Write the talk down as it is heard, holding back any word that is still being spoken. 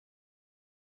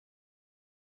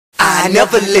I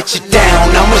never let you down,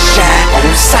 I'ma shine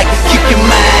on sight. Keep your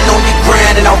mind on your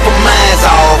grind and off of mine's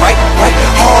alright, right?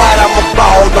 Hard, I'ma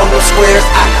ball on those squares.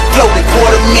 I floated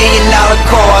 $250,000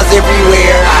 cars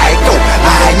everywhere I go.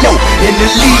 I know in the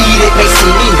lead it may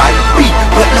seem me might be,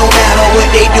 but no matter what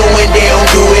they doing, they don't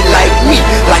do it like me.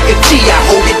 Like a G, I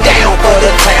hold it down for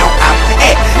the town I'm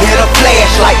at. In a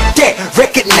flash like that,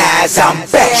 recognize I'm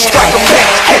back. Strike 'em back,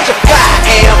 catch a fire.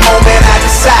 And moment I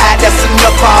decide that's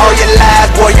enough for all your lies,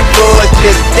 boy, your buzz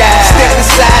just died. Step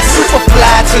aside, super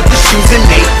fly to the shoes and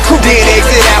they cool. Then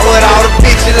exit out with all the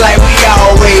bitches like we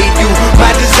always do. My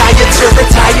desire to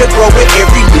retire, grow with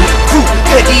every new crew.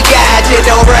 Cause these guys just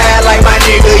don't ride like my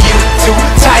nigga used to.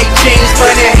 Tight jeans,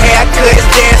 funny haircuts,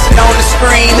 dancing on the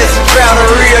screen. It's a crowd of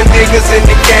real niggas in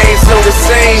the game, so it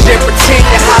seems. Just pretend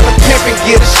to holler pimp and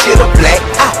get a shit a black.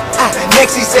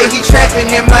 Next he say he trapping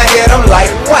in my head, I'm like,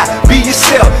 why? Be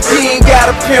yourself, you ain't got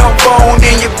a pimp bone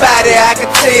in your body. I can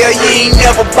tell you ain't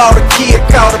never bought a kid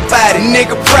called a body.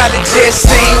 Nigga probably just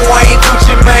seen Wayne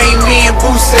Gucci Mane. Me and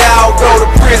Boosie all go to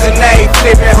prison, they ain't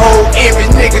flipping whole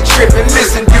image, nigga tripping.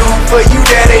 Listen dude, for you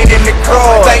that ain't in the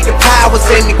car. Think the power's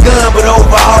in the gun, but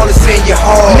overall it's in your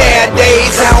heart.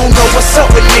 Nowadays I don't know what's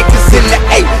up with niggas in the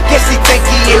A. Guess he think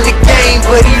he in the game,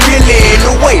 but he really in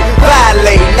the way.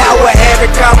 Violate, now we're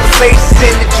having conversations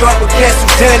in the joint with cats who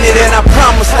done it, and I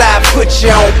promise I'll put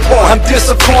you on point. I'm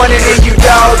disappointed in you,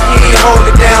 dog. You ain't hold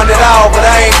it down at all, but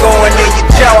I ain't going in your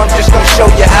jaw. I'm just gonna show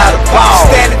you how to ball.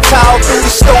 Standing tall through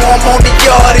the storm on the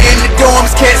yard in the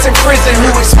dorms. Cats in prison who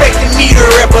expecting me to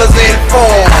represent for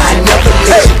 'em. I never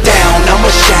let you down, I'ma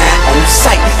shine on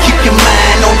sight. Keep your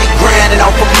mind on your grind and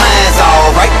off of mine's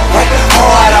alright, right?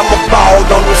 Hard, I'ma ball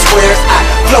on those squares. I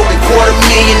floated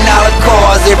 $250,000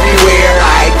 cars everywhere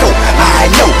I go. I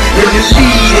know in the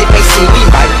lead it may seem we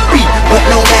might be, but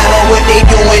no matter what they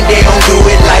doing, they don't do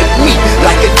it like me.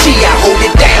 Like a G, I hold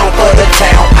it down for the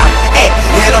town I'm at.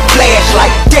 In a flash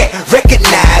like that,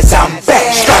 recognize I'm back.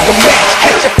 Strike a match,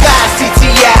 catch a fly,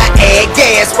 CTI, add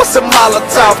gas. What's a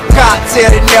Molotov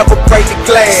cocktail that never break the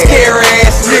glass? Scary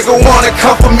ass nigga wanna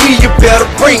come for me, you better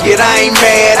bring it. I ain't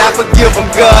mad, I forgive them,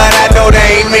 God, I know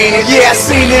they ain't mean it. Yeah, I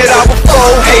seen it all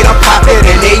before, hate I'm poppin'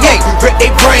 and they ain't. Rip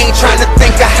they brain trying to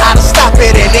think of how to stop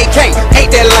it and they can't.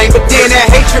 Ain't that lame, but then that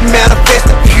hatred manifests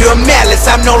in pure malice.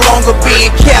 I'm no longer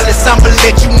being careless, I'ma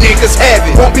let you niggas have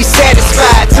it. Won't be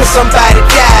satisfied till somebody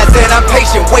dies, and I'm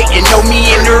patient waiting. Know me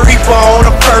and the Reaper on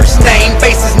a first name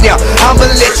basis now. I'ma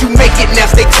let you make it now,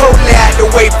 stay totally out the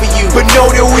way for you, but know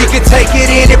that we can take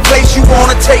it any place you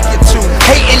wanna take it to.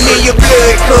 Hating in your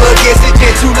blood, cuz guess it's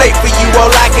just too late for you. All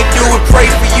I can do is pray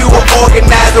for you or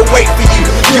organize a wait for you.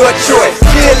 Your choice,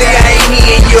 clearly I ain't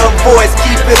hearing your voice.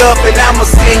 Keep it up and I'ma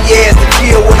send your ass to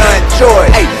deal with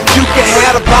unchoice. Hey, you can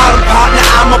have the bottom partner,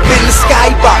 I'm up in the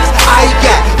skybox. I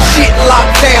got shit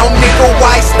locked down, nigga,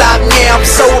 why stop now? I'm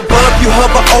so above you,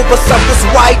 hover over suckers,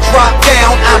 why drop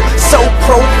down? I'm so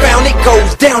profound, it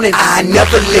goes down and I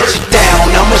never let you down.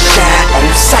 I'ma shine on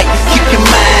sight, keep your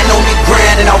mind on your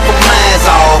grind and off of mine's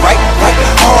alright, right?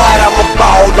 Hard, I'ma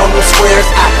ball on those squares.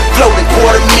 I floated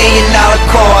 $250,000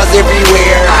 cars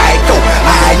everywhere I go.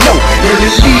 I know in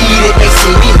the lead it may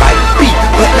seem we might be,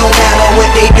 but no matter what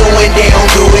they doing, they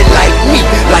don't do it like me.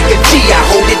 Like a G, I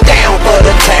hold it down for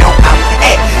the town I'm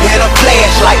at. In a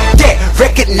flash like that,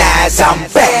 recognize I'm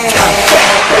back.